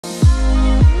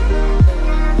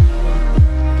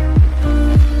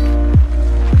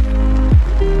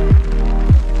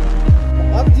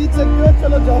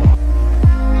चलो जाओ।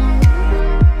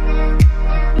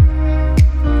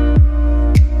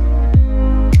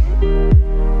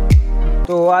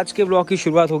 तो आज के ब्लॉग की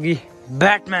शुरुआत होगी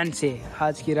बैटमैन से।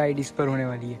 आज की राइड इस पर होने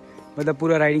वाली है, मतलब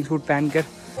पूरा राइडिंग सूट पहन कर।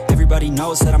 Everybody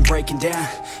knows that I'm breaking down.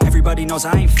 Everybody knows I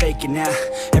ain't faking now.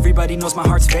 Everybody knows my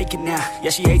heart's vacant now.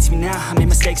 Yeah, she hates me now, I made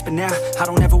mistakes but now I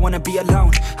don't ever wanna be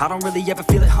alone. I don't really ever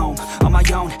feel at home. On my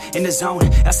own, in the zone,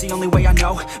 that's the only way I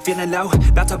know. Feeling low,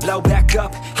 about to blow back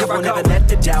up. Here I won't ever let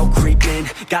the doubt creep in.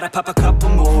 Gotta pop a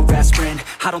couple more aspirin.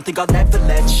 I don't think I'll ever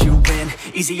let you in.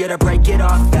 Easier to break it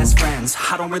off best friends.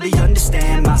 I don't really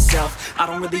understand myself. I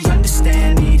don't really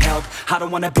understand, need help. I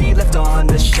don't wanna be left on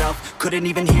the shelf.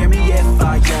 Couldn't even hear me if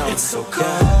I yelled. It's so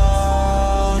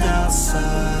cold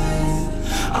outside,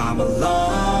 I'm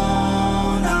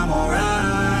alone, I'm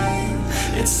alright.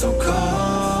 It's so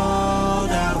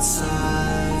cold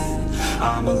outside,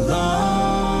 I'm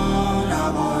alone,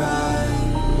 I'm alright.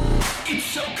 It's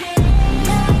so cold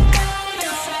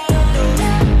outside,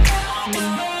 I'm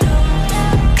alone,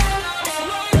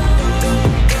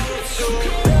 it's so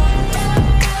cold outside,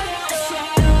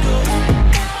 I'm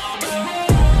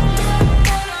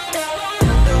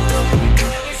alone.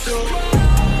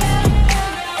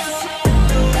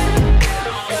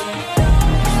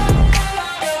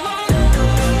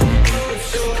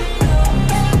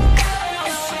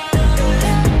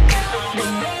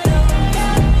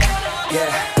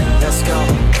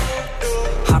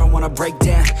 Break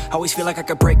down, always feel like I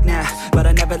could break now, but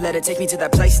I never let it take me to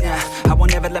that place now. I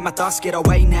won't ever let my thoughts get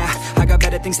away now. I got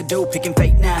better things to do, picking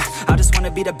fate now. I just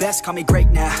wanna be the best, call me great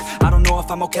now. I don't know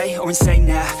if I'm okay or insane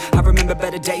now. I remember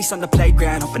better days on the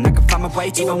playground, hoping I can find my way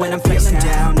even when I'm feeling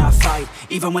down. I fight,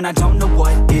 even when I don't know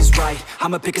what is right.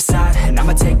 I'ma pick a side, and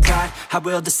I'ma take pride. I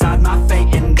will decide my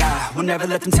fate, and I will never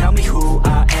let them tell me who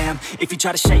I am. If you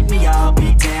try to shape me, I'll be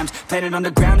damned. Planet on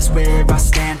the ground is where I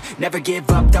stand. Never give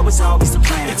up, that was always the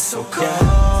plan. It's so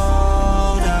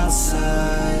cold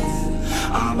outside,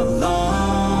 I'm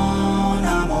alone,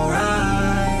 I'm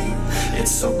alright.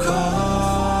 It's so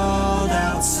cold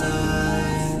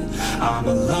outside, I'm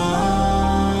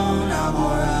alone, I'm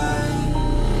alright.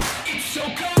 It's so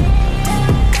cold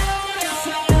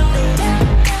outside, I'm alone,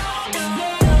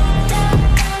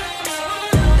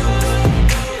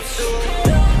 it's so cold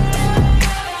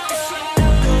outside,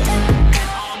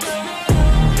 I'm alone.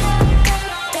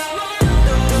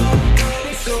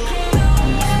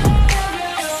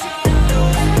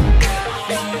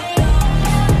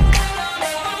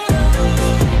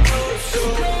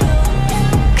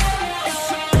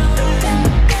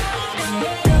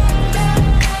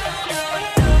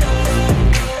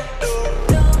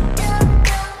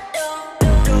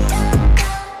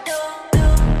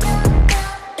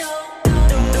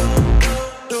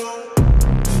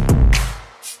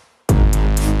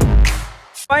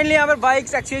 Finally यहाँ पर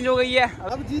bikes exchange हो गई है।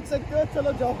 अब जीत सकते हो,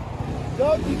 चलो जाओ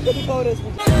जाओ, जीत के दिखाओ रेस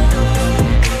में।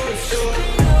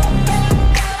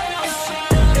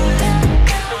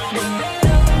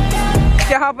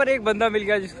 यहाँ पर एक बंदा मिल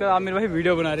गया जिसका आप मेरे भाई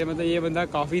वीडियो बना रहे हैं, मतलब ये बंदा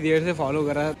काफी देर से फॉलो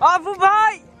कर रहा है। आफू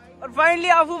भाई, और फाइनली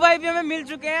आफू भाई भी हमें मिल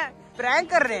चुके हैं। प्रैंक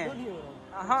कर रहे हैं,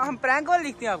 हाँ हम प्रैंक वाले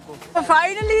लिखते हैं आपको। तो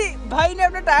फाइनली भाई ने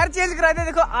अपने टायर चेंज कराए थे।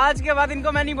 देखो आज के बाद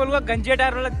इनको मैं नहीं बोलूंगा गंजे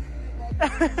टायर वाला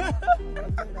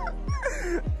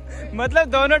मतलब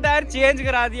दोनों टायर चेंज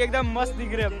करा दिए, एकदम मस्त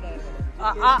दिख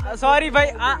रहे। सॉरी भाई,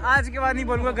 आज के बाद नहीं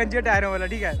बोलूंगा गंजे टायरों वाला,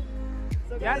 ठीक है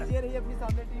यार।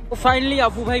 तो फाइनली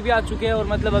आफू भाई भी आ चुके हैं और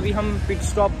मतलब अभी हम पिट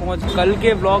स्टॉप पहुंच। कल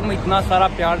के व्लॉग में इतना सारा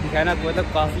प्यार दिखाया ना, तो मतलब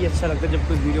काफ़ी अच्छा लगता है जब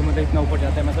कोई वीडियो मतलब इतना ऊपर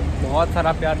जाता है। मतलब बहुत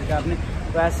सारा प्यार दिखाया आपने,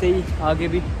 तो ऐसे ही आगे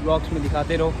भी व्लॉग्स में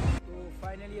दिखाते रहो। तो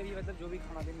फाइनली अभी मतलब जो भी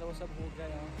खाना पीना वो सब हो गया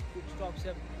है। पिट स्टॉप से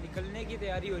अब निकलने की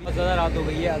तैयारी हो रही है। बहुत ज़्यादा रात हो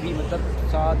गई है अभी, मतलब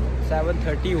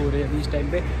 7:30 हो रही है अभी इस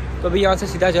टाइम पे। तो अभी यहाँ से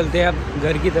सीधा चलते हैं अब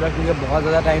घर की तरफ, क्योंकि बहुत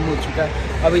ज़्यादा टाइम हो चुका है।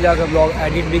 अभी जाकर ब्लॉग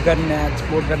एडिट भी करना है,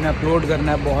 एक्सपोर्ट करना है, अपलोड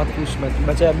करना है, बहुत कुछ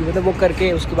बचा है अभी, मतलब वो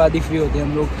करके उसके बाद ही फ्री होते हैं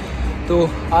हम लोग। तो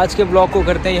आज के ब्लॉग को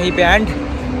करते हैं यहीं पे एंड।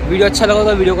 वीडियो अच्छा लगा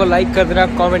तो वीडियो को लाइक कर देना,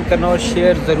 कमेंट करना और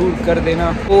शेयर ज़रूर कर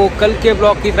देना। तो कल के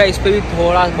ब्लॉग की तरह इस पर भी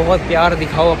थोड़ा बहुत प्यार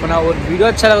दिखाओ अपना, और वीडियो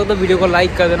अच्छा लगा तो वीडियो को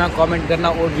लाइक कर देना, कमेंट करना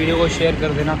और वीडियो को शेयर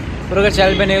कर देना। और अगर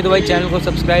चैनल पे नहीं हो तो भाई चैनल को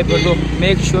सब्सक्राइब कर दो,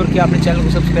 मेक श्योर कि आपने चैनल को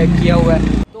सब्सक्राइब किया हुआ है।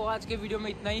 तो आज के वीडियो में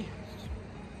इतना ही।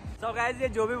 तो गाइस ये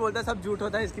जो भी बोलता है सब झूठ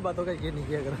होता है, इसकी बातों का यकीन नहीं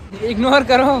किया करो, इग्नोर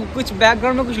करो। कुछ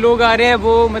बैकग्राउंड में कुछ लोग आ रहे हैं,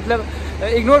 वो मतलब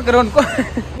इग्नोर करो उनको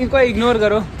इनको इग्नोर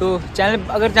करो। तो चैनल,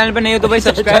 अगर चैनल पे नहीं हो तो भाई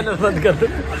सब्सक्राइब बंद कर दो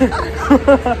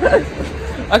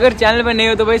अगर चैनल पे नहीं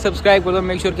हो तो भाई सब्सक्राइब कर दो,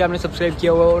 मेक श्योर कि आपने सब्सक्राइब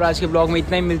किया हुआ। और आज के ब्लॉग में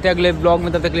इतना ही, मिलते हैं अगले ब्लॉग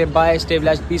में, तब तक के लिए bye, stay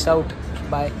blessed, peace out,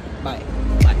 bye bye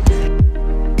bye.